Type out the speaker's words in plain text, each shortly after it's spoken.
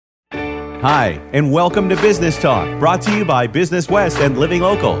Hi, and welcome to Business Talk, brought to you by Business West and Living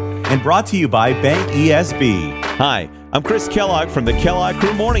Local, and brought to you by Bank ESB. Hi, I'm Chris Kellogg from the Kellogg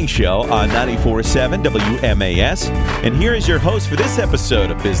Crew Morning Show on 94.7 WMAS, and here is your host for this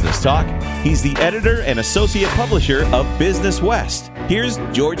episode of Business Talk. He's the editor and associate publisher of Business West. Here's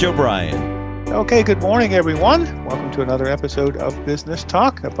George O'Brien. Okay, good morning, everyone. Welcome to another episode of Business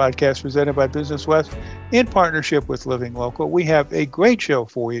Talk, a podcast presented by Business West in partnership with Living Local. We have a great show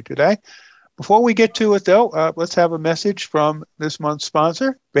for you today. Before we get to it, though, let's have a message from this month's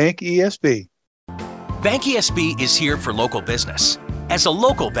sponsor, Bank ESB. Bank ESB is here for local business. As a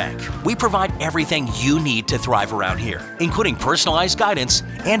local bank, we provide everything you need to thrive around here, including personalized guidance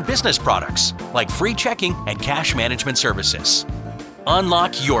and business products like free checking and cash management services.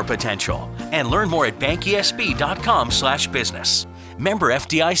 Unlock your potential and learn more at bankesb.com/business. Member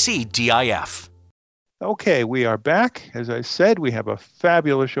FDIC DIF. Okay, we are back. As I said, we have a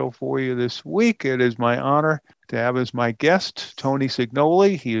fabulous show for you this week. It is my honor to have as my guest Tony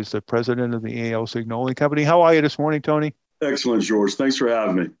Signoli. He is the president of the A.L. Signoli Company. How are you this morning, Tony? Excellent, George. Thanks for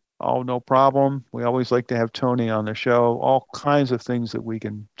having me. Oh, no problem. We always like to have Tony on the show. All kinds of things that we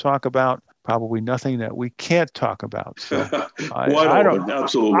can talk about. Probably nothing that we can't talk about. So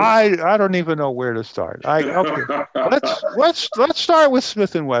Absolutely. I don't even know where to start. Let's start with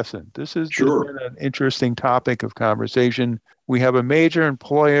Smith & Wesson. This has been an interesting topic of conversation. We have a major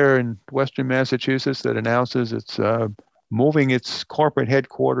employer in Western Massachusetts that announces it's moving its corporate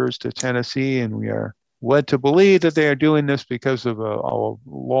headquarters to Tennessee, and we are led to believe that they are doing this because of a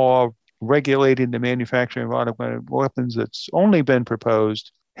law regulating the manufacturing of automatic weapons that's only been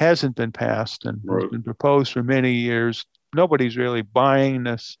proposed. Hasn't been passed and has been proposed for many years. Nobody's really buying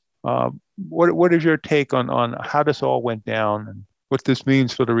this. What is your take on how this all went down and what this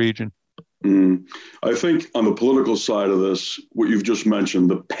means for the region? I think on the political side of this, what you've just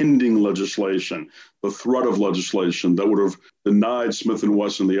mentioned, the pending legislation, the threat of legislation that would have denied Smith &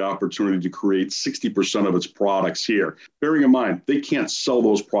 Wesson the opportunity to create 60% of its products here. Bearing in mind, they can't sell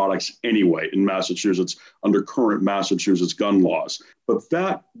those products anyway in Massachusetts under current Massachusetts gun laws. But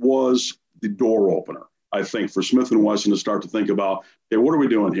that was the door opener, I think, for Smith & Wesson to start to think about, hey, what are we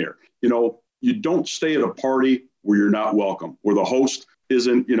doing here? You know, you don't stay at a party where you're not welcome, where the host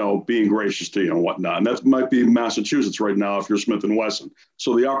isn't, being gracious to you and whatnot. And that might be Massachusetts right now if you're Smith & Wesson.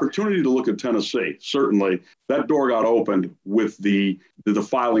 So the opportunity to look at Tennessee, certainly that door got opened with the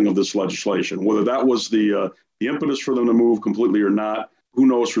filing of this legislation. Whether that was the impetus for them to move completely or not, who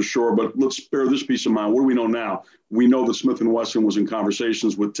knows for sure, but let's bear this piece in mind. What do we know now? We know that Smith & Wesson was in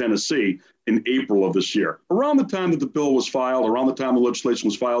conversations with Tennessee in April of this year, around the time that the bill was filed, around the time the legislation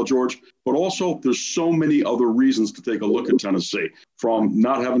was filed, George. But also, there's so many other reasons to take a look at Tennessee, from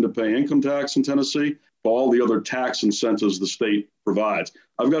not having to pay income tax in Tennessee to all the other tax incentives the state provides.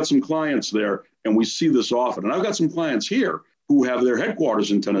 I've got some clients there, and we see this often. And I've got some clients here who have their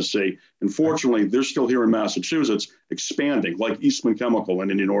headquarters in Tennessee. And fortunately, they're still here in Massachusetts, expanding, like Eastman Chemical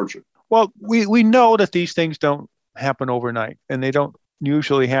and Indian Orchard. Well, we know that these things don't happen overnight, and they don't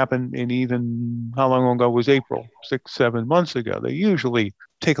usually happen in even, how long ago was April? 6-7 months ago. They usually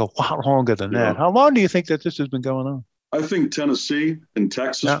take a lot longer than that. How long do you think that this has been going on? I think Tennessee and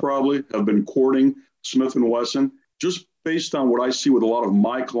Texas probably have been courting Smith & Wesson, just based on what I see with a lot of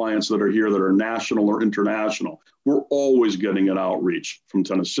my clients that are here that are national or international. We're always getting an outreach from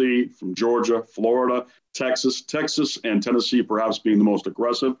Tennessee, from Georgia, Florida, Texas and Tennessee perhaps being the most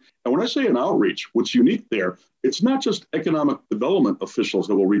aggressive. And when I say an outreach, what's unique there, it's not just economic development officials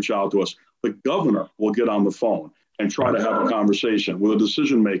that will reach out to us. The governor will get on the phone and try to have a conversation with a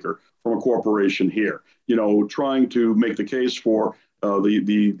decision maker from a corporation here, trying to make the case for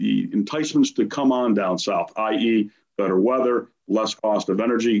the enticements to come on down south, i.e. better weather, less cost of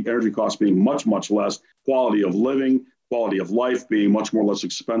energy costs being much, much less, quality of living, quality of life being much more less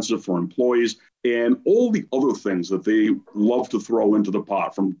expensive for employees, and all the other things that they love to throw into the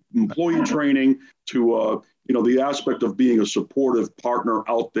pot, from employee training to the aspect of being a supportive partner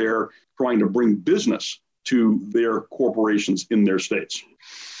out there trying to bring business to their corporations in their states.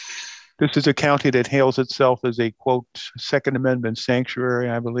 This is a county that hails itself as a, quote, Second Amendment sanctuary,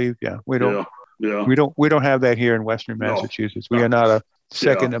 I believe. We don't have that here in Western Massachusetts. We are not a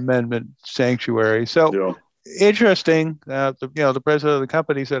Second Amendment sanctuary. So interesting. The president of the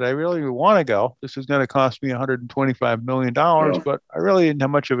company said, I really want to go. This is going to cost me $125 million, but I really didn't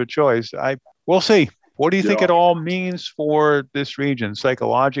have much of a choice. We'll see. What do you think it all means for this region,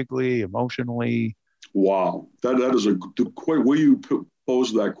 psychologically, emotionally? Wow, that is a quite way you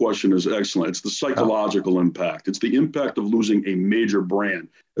posed that question is excellent. It's the psychological impact. It's the impact of losing a major brand.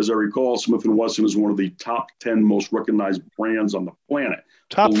 As I recall, Smith & Wesson is one of the top 10 most recognized brands on the planet.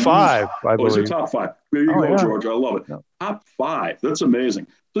 Top 5, I believe. Is it top 5? There you go, George. I love it. Yeah. Top 5. That's amazing.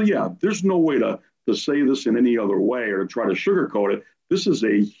 So, yeah, there's no way to say this in any other way or to try to sugarcoat it. This is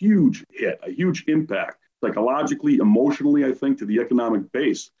a huge hit, a huge impact, psychologically, emotionally, I think, to the economic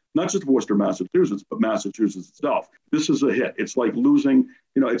base, not just of Worcester, Massachusetts, but Massachusetts itself. This is a hit. It's like losing,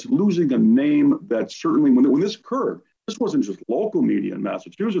 it's losing a name that certainly, when this occurred, this wasn't just local media and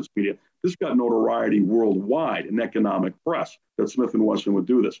Massachusetts media. This got notoriety worldwide in economic press that Smith & Wesson would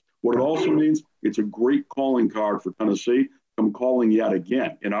do this. What it also means, it's a great calling card for Tennessee. I'm calling yet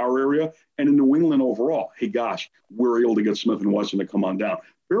again in our area and in New England overall. Hey, gosh, we're able to get Smith & Wesson to come on down.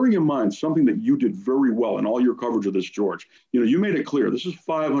 Bearing in mind something that you did very well in all your coverage of this, George, you made it clear this is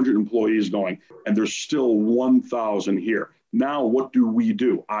 500 employees going, and there's still 1,000 here. Now, what do we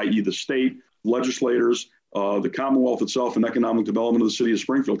do, i.e. the state, legislators, the Commonwealth itself, and economic development of the city of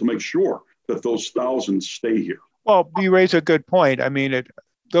Springfield to make sure that those thousands stay here? Well, you raise a good point. I mean,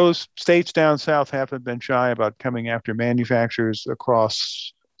 those states down south haven't been shy about coming after manufacturers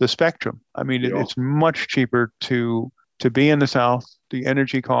across the spectrum. I mean, it's much cheaper to be in the south. The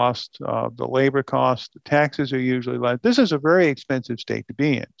energy cost, the labor cost, the taxes are usually less. This is a very expensive state to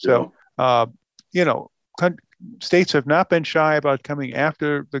be in. So, states have not been shy about coming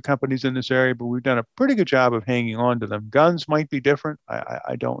after the companies in this area, but we've done a pretty good job of hanging on to them. Guns might be different.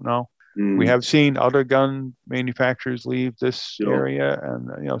 I don't know. We have seen other gun manufacturers leave this area,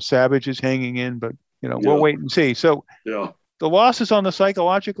 and Savage is hanging in, but we'll wait and see. So the losses on the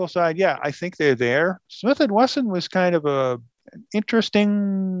psychological side, I think they're there. Smith & Wesson was kind of an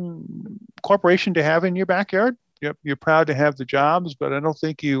interesting corporation to have in your backyard. You're proud to have the jobs, but I don't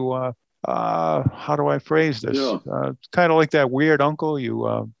think you. How do I phrase this? It's kind of like that weird uncle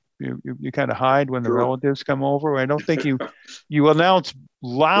you kind of hide when the relatives come over. I don't think you announce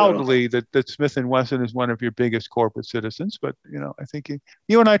loudly that Smith & Wesson is one of your biggest corporate citizens, but I think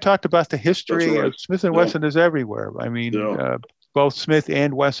you and I talked about the history of Smith & Wesson is everywhere. I mean, both Smith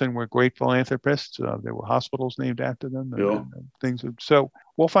and Wesson were great philanthropists. There were hospitals named after them and things. So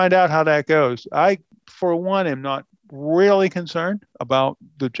we'll find out how that goes. I, for one, am not really concerned about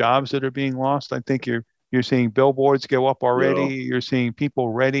the jobs that are being lost. I think you're seeing billboards go up already. You're seeing people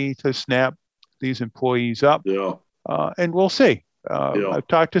ready to snap these employees up. And we'll see. I've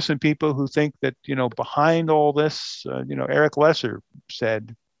talked to some people who think that, behind all this, Eric Lesser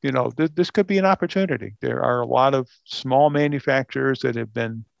said, this could be an opportunity. There are a lot of small manufacturers that have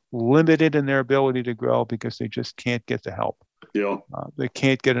been limited in their ability to grow because they just can't get the help. They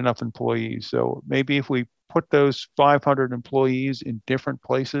can't get enough employees. So maybe if we put those 500 employees in different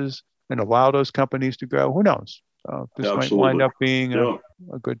places and allow those companies to grow, who knows? This might wind up being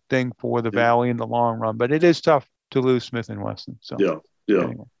a good thing for the Valley in the long run, but it is tough to lose Smith & Wesson. So,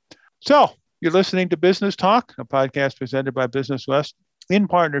 anyway. So you're listening to Business Talk, a podcast presented by Business West in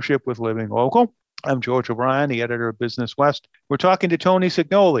partnership with Living Local. I'm George O'Brien, the editor of Business West. We're talking to Tony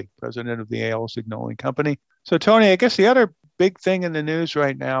Signoli, president of the A.L. Signoli Company. So, Tony, I guess the other big thing in the news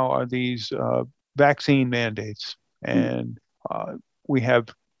right now are these vaccine mandates. And we have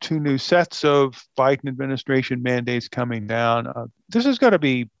 2 new sets of Biden administration mandates coming down. This is going to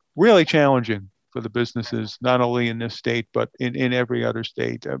be really challenging for the businesses, not only in this state, but in every other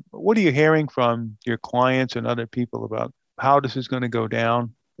state. What are you hearing from your clients and other people about how this is going to go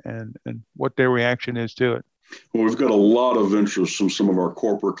down and what their reaction is to it? Well, we've got a lot of interest from some of our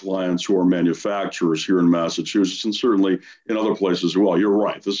corporate clients who are manufacturers here in Massachusetts and certainly in other places as well. You're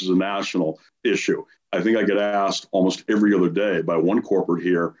right. This is a national issue. I think I get asked almost every other day by one corporate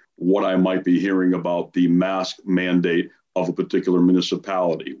here what I might be hearing about the mask mandate of a particular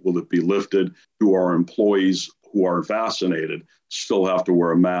municipality. Will it be lifted? Do our employees who are vaccinated still have to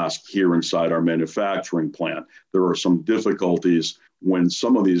wear a mask here inside our manufacturing plant? There are some difficulties when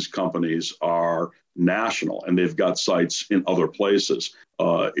some of these companies are national and they've got sites in other places.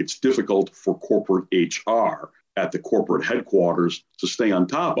 It's difficult for corporate HR at the corporate headquarters to stay on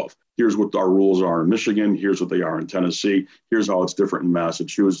top of. Here's what our rules are in Michigan. Here's what they are in Tennessee. Here's how it's different in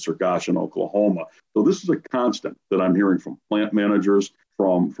Massachusetts or gosh, in Oklahoma. So this is a constant that I'm hearing from plant managers,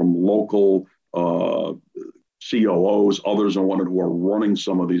 from local COOs, others and whatnot who are running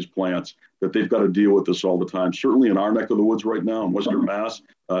some of these plants, that they've got to deal with this all the time. Certainly in our neck of the woods right now in Western Mass,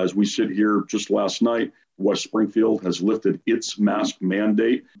 as we sit here just last night, West Springfield has lifted its mask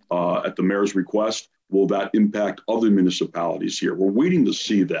mandate at the mayor's request. Will that impact other municipalities here? We're waiting to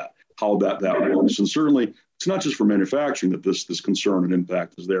see that, how that works. And certainly it's not just for manufacturing that this concern and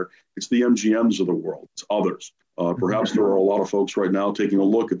impact is there. It's the MGMs of the world. It's others. Perhaps there are a lot of folks right now taking a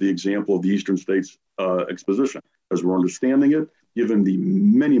look at the example of the Eastern States Exposition as we're understanding it, given the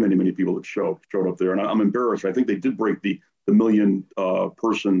many, many, many people that showed up there. And I'm embarrassed. I think they did break the million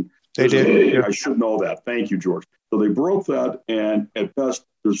person. They did. Yeah. I should know that. Thank you, George. So they broke that, and at best,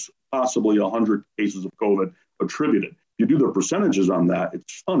 there's possibly 100 cases of COVID attributed. If you do the percentages on that,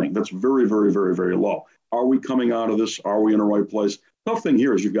 it's stunning. That's very, very, very, very low. Are we coming out of this? Are we in the right place? Tough thing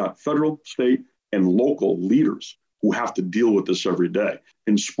here is you've got federal, state, and local leaders who have to deal with this every day.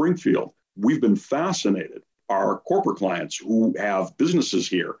 In Springfield, we've been fascinated. Our corporate clients who have businesses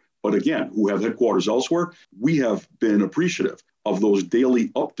here, but again, who have headquarters elsewhere, we have been appreciative of those daily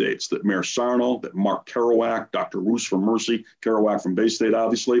updates that Mayor Sarno, that Mark Kerouac, Dr. Roos from Mercy, Kerouac from Bay State,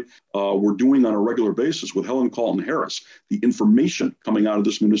 obviously, we're doing on a regular basis with Helen Calton Harris. The information coming out of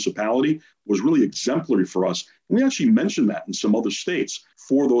this municipality was really exemplary for us. And we actually mentioned that in some other states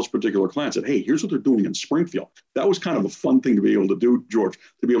for those particular clients that, hey, here's what they're doing in Springfield. That was kind of a fun thing to be able to do, George,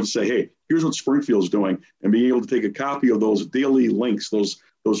 to be able to say, hey, here's what Springfield's doing, and being able to take a copy of those daily links, those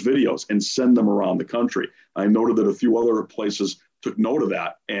videos, and send them around the country. I noted that a few other places took note of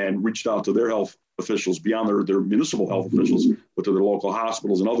that and reached out to their health officials beyond their municipal health officials, but to their local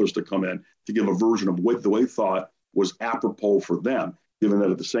hospitals and others to come in to give a version of what they thought was apropos for them, given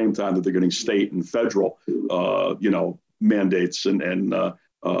that at the same time that they're getting state and federal, mandates and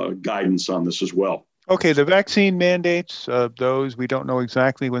guidance on this as well. Okay, the vaccine mandates, those we don't know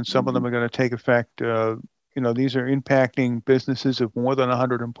exactly when some of them are going to take effect. These are impacting businesses of more than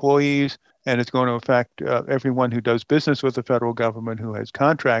 100 employees, and it's going to affect everyone who does business with the federal government, who has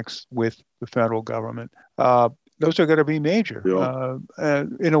contracts with the federal government. Those are going to be major. Yeah.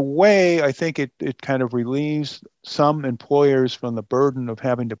 In a way, I think it kind of relieves some employers from the burden of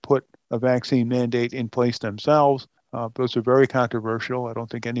having to put a vaccine mandate in place themselves. Those are very controversial. I don't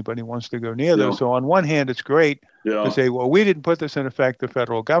think anybody wants to go near those. So on one hand, it's great to say, well, we didn't put this in effect, the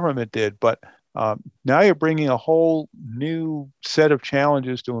federal government did, but now you're bringing a whole new set of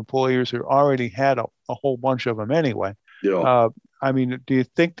challenges to employers who already had a whole bunch of them anyway. Yeah. Do you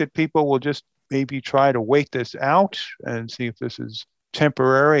think that people will just maybe try to wait this out and see if this is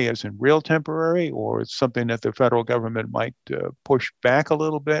temporary, as in real temporary, or it's something that the federal government might push back a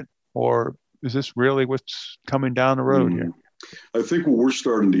little bit? Or is this really what's coming down the road here? I think what we're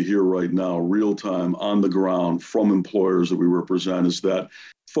starting to hear right now, real time, on the ground, from employers that we represent, is that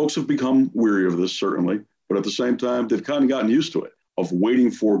folks have become weary of this, certainly, but at the same time, they've kind of gotten used to it, of waiting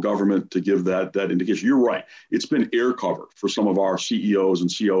for government to give that indication. You're right. It's been air cover for some of our CEOs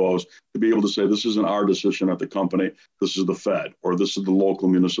and COOs to be able to say, this isn't our decision at the company, this is the Fed, or this is the local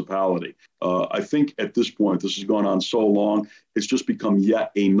municipality. I think at this point, this has gone on so long, it's just become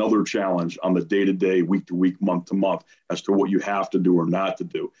yet another challenge on the day-to-day, week-to-week, month-to-month, as to what you have to do or not to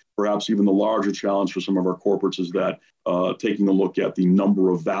do. Perhaps even the larger challenge for some of our corporates is that taking a look at the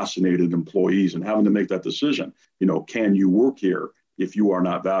number of vaccinated employees and having to make that decision. Can you work here if you are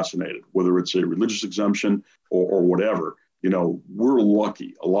not vaccinated, whether it's a religious exemption or whatever? We're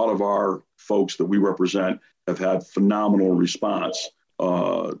lucky. A lot of our folks that we represent have had phenomenal response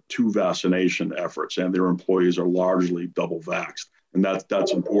to vaccination efforts, and their employees are largely double vaxxed. And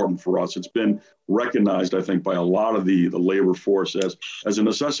that's important for us. It's been recognized, I think, by a lot of the labor force as a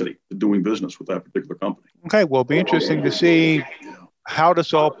necessity to doing business with that particular company. Okay, well, it'll be interesting to see how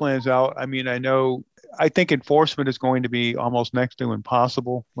this all plans out. I think enforcement is going to be almost next to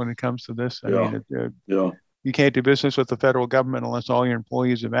impossible when it comes to this. You can't do business with the federal government unless all your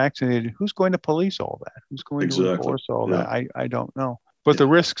employees are vaccinated. Who's going to police all that? Who's going to enforce all that? I don't know. But the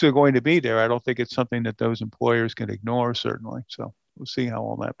risks are going to be there. I don't think it's something that those employers can ignore, certainly. So we'll see how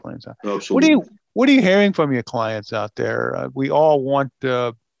all that plans out. Absolutely. What are you hearing from your clients out there? We all want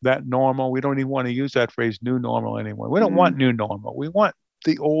that normal. We don't even want to use that phrase, new normal, anymore. We don't want new normal. We want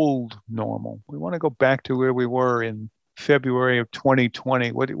the old normal. We want to go back to where we were in February of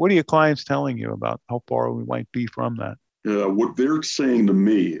 2020. What are your clients telling you about how far we might be from that? Yeah, what they're saying to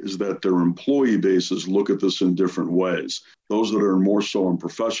me is that their employee bases look at this in different ways. Those that are more so in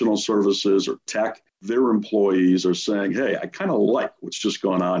professional services or tech, their employees are saying, hey, I kind of like what's just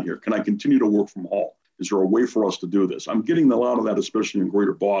gone on here. Can I continue to work from home? Is there a way for us to do this? I'm getting a lot of that, especially in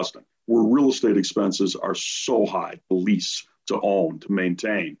greater Boston, where real estate expenses are so high to lease, to own, to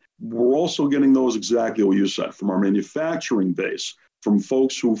maintain. We're also getting those exactly what you said from our manufacturing base, from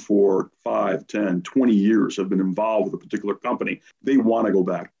folks who for 5, 10, 20 years have been involved with a particular company. They want to go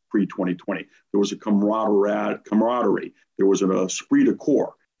back pre-2020. There was a camaraderie. There was an esprit de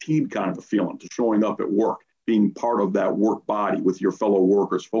corps, team kind of a feeling to showing up at work, being part of that work body with your fellow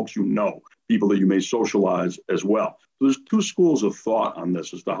workers, folks people that you may socialize as well. So there's two schools of thought on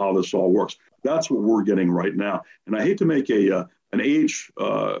this as to how this all works. That's what we're getting right now. And I hate to make an age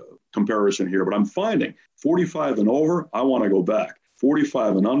comparison here, but I'm finding 45 and over, I want to go back.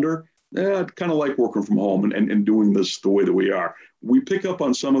 45 and under, I kind of like working from home and doing this the way that we are. We pick up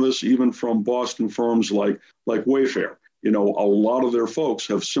on some of this even from Boston firms like Wayfair. A lot of their folks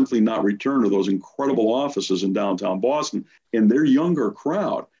have simply not returned to those incredible offices in downtown Boston, and their younger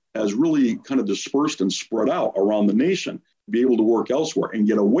crowd has really kind of dispersed and spread out around the nation to be able to work elsewhere and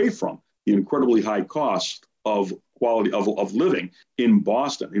get away from the incredibly high cost of quality of living in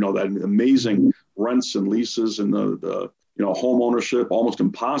Boston. That amazing rents and leases and the home ownership, almost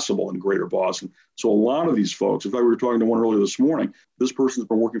impossible in greater Boston. So a lot of these folks, in fact, we were talking to one earlier this morning, this person's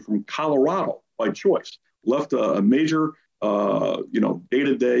been working from Colorado by choice, left a major,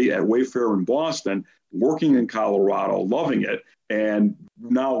 day-to-day at Wayfair in Boston, working in Colorado, loving it, and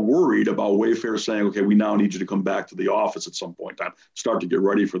now worried about Wayfair saying, okay, we now need you to come back to the office at some point in time, start to get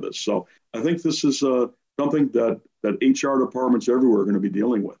ready for this. So I think this is something that HR departments everywhere are going to be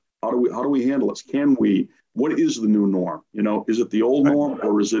dealing with. How do we handle this? What is the new norm? Is it the old norm,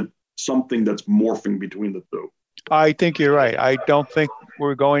 or is it something that's morphing between the two? I think you're right. I don't think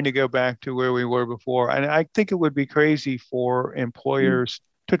we're going to go back to where we were before. And I think it would be crazy for employers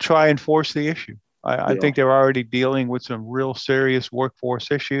to try and force the issue. I think they're already dealing with some real serious workforce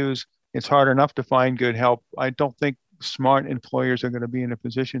issues. It's hard enough to find good help. I don't think smart employers are going to be in a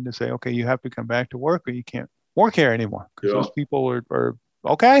position to say, okay, you have to come back to work or you can't work here anymore. Because those people are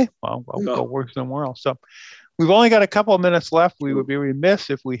okay, well, I'll go work somewhere else. So we've only got a couple of minutes left. We would be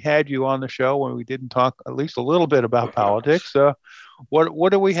remiss if we had you on the show when we didn't talk at least a little bit about politics.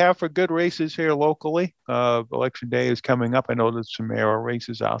 What do we have for good races here locally? Election day is coming up. I know there's some mayoral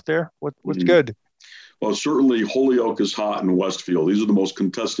races out there. What's good? Well, certainly Holyoke is hot in Westfield. These are the most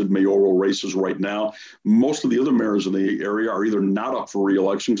contested mayoral races right now. Most of the other mayors in the area are either not up for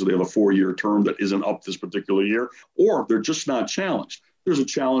re-election, so they have a 4-year term that isn't up this particular year, or they're just not challenged. There's a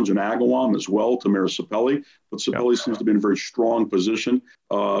challenge in Agawam as well to Mayor Cepelli, but Cepelli seems to be in a very strong position.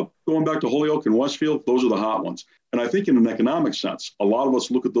 Going back to Holyoke and Westfield, those are the hot ones. And I think in an economic sense, a lot of us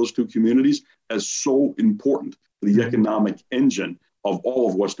look at those two communities as so important to the economic engine of all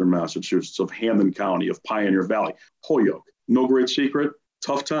of Western Massachusetts, of Hampden County, of Pioneer Valley. Holyoke, no great secret,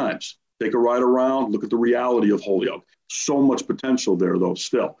 tough times. Take a ride around, look at the reality of Holyoke. So much potential there, though,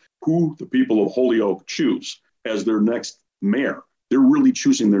 still. Who the people of Holyoke choose as their next mayor, they're really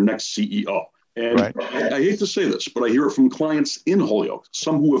choosing their next CEO. And I hate to say this, but I hear it from clients in Holyoke,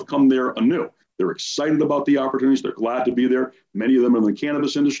 some who have come there anew. They're excited about the opportunities. They're glad to be there. Many of them are in the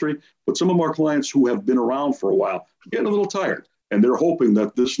cannabis industry, but some of our clients who have been around for a while are getting a little tired. And they're hoping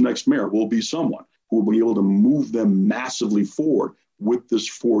that this next mayor will be someone who will be able to move them massively forward with this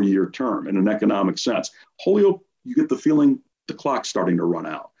 4-year term in an economic sense. Holyoke, you get the feeling the clock's starting to run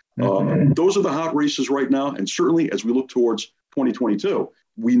out. Those are the hot races right now. And certainly as we look towards 2022,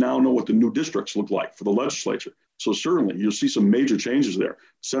 we now know what the new districts look like for the legislature. So certainly you'll see some major changes there.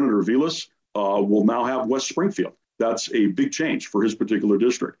 Senator Vilas will now have West Springfield. That's a big change for his particular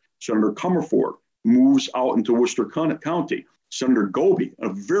district. Senator Comerford moves out into Worcester County. Senator Goby, a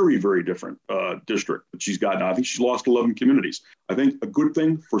very, very different district that she's got now. I think she's lost 11 communities. I think a good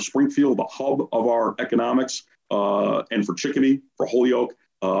thing for Springfield, the hub of our economics, and for Chicopee, for Holyoke,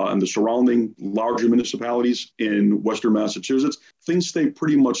 and the surrounding larger municipalities in Western Massachusetts, things stay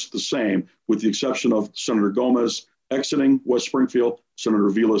pretty much the same with the exception of Senator Gomez exiting West Springfield, Senator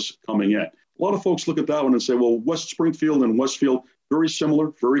Vilas coming in. A lot of folks look at that one and say, well, West Springfield and Westfield, very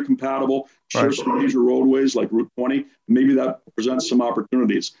similar, very compatible, share some major roadways like Route 20. Maybe that presents some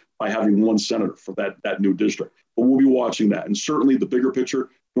opportunities by having one senator for that new district. But we'll be watching that. And certainly the bigger picture,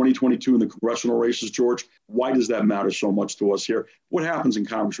 2022 in the congressional races, George, why does that matter so much to us here? What happens in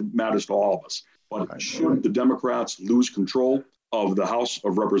Congress matters to all of us. But should the Democrats lose control of the House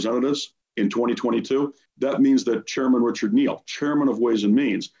of Representatives in 2022, that means that Chairman Richard Neal, chairman of Ways and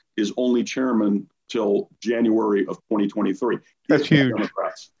Means, is only chairman till January of 2023. That's huge.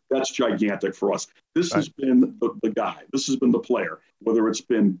 Democrats. That's gigantic for us. This has been the guy. This has been the player, whether it's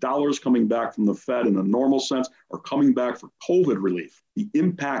been dollars coming back from the Fed in a normal sense or coming back for COVID relief. The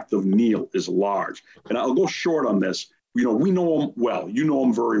impact of Neal is large. And I'll go short on this. We know him well. You know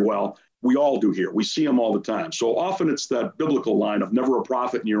him very well. We all do here. We see him all the time. So often it's that biblical line of never a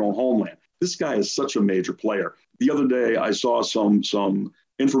prophet in your own homeland. This guy is such a major player. The other day, I saw some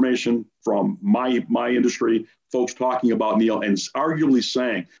information from my industry, folks talking about Neal and arguably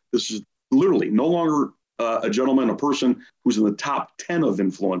saying this is literally no longer a gentleman, a person who's in the top 10 of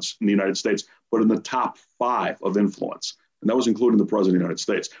influence in the United States, but in the top 5 of influence. And that was including the president of the United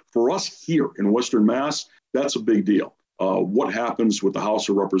States. For us here in Western Mass, That's a big deal. What happens with the House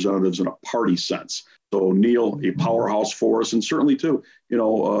of Representatives in a party sense? So Neil, a powerhouse for us, and certainly too,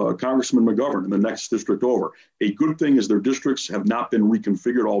 Congressman McGovern in the next district over. A good thing is their districts have not been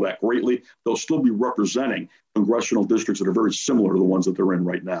reconfigured all that greatly. They'll still be representing congressional districts that are very similar to the ones that they're in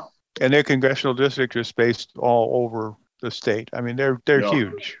right now. And their congressional districts are spaced all over the state. I mean, they're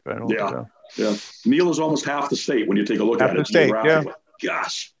huge. Yeah. Neil is almost half the state when you take a look at it. State, yeah.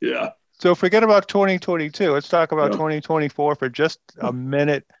 Gosh, yeah. So forget about 2022. Let's talk about 2024 for just a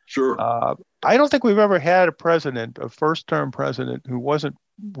minute. Sure. I don't think we've ever had a first-term president, who wasn't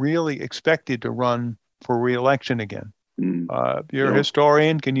really expected to run for re-election again. You're a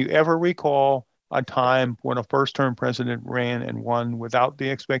historian. Can you ever recall a time when a first-term president ran and won without the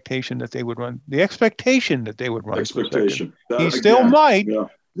expectation that they would run? The expectation that they would run. Expectation. He still might. Yeah.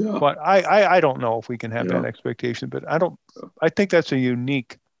 But I don't know if we can have that expectation. But I think that's a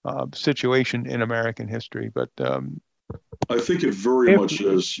unique situation in American history. But I think it very much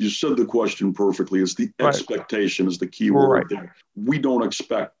is. You said the question perfectly. Is the expectation is the key word there. We don't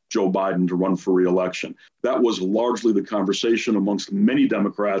expect Joe Biden to run for re-election. That was largely the conversation amongst many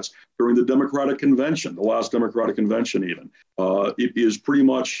Democrats during the Democratic Convention, the last Democratic Convention even. It is pretty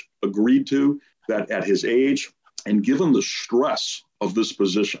much agreed to that at his age, and given the stress of this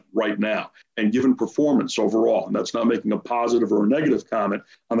position right now, and given performance overall, and that's not making a positive or a negative comment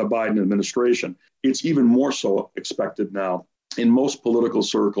on the Biden administration, it's even more so expected now in most political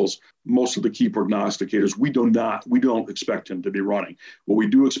circles. Most of the key prognosticators, we don't expect him to be running. What we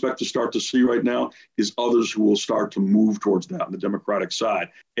do expect to start to see right now is others who will start to move towards that on the Democratic side,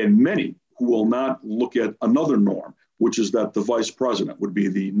 and many who will not look at another norm, which is that the vice president would be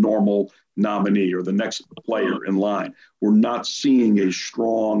the normal nominee or the next player in line. We're not seeing a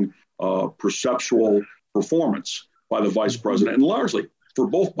strong perceptual performance by the vice president, and largely for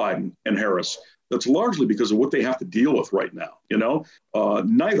both Biden and Harris. That's largely because of what they have to deal with right now.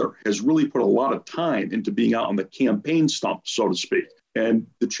 Neither has really put a lot of time into being out on the campaign stump, so to speak. And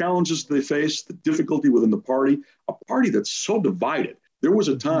the challenges they face, the difficulty within the party, a party that's so divided. There was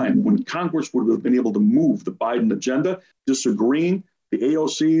a time when Congress would have been able to move the Biden agenda, disagreeing, the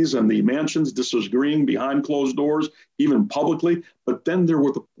AOCs and the mansions disagreeing behind closed doors, even publicly. But then there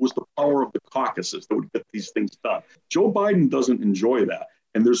was the power of the caucuses that would get these things done. Joe Biden doesn't enjoy that.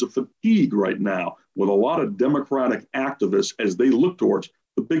 And there's a fatigue right now with a lot of Democratic activists as they look towards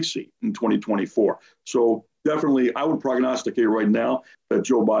the big seat in 2024. So definitely, I would prognosticate right now that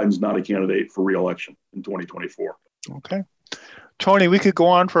Joe Biden's not a candidate for re-election in 2024. Okay. Tony, we could go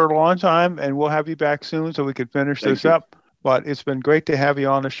on for a long time, and we'll have you back soon so we could finish this up. But it's been great to have you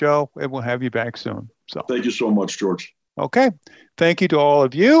on the show, and we'll have you back soon. So thank you so much, George. Okay. Thank you to all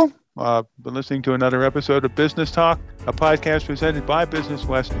of you. Been listening to another episode of Business Talk, a podcast presented by Business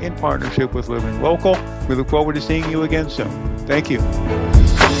West in partnership with Living Local. We look forward to seeing you again soon. Thank you.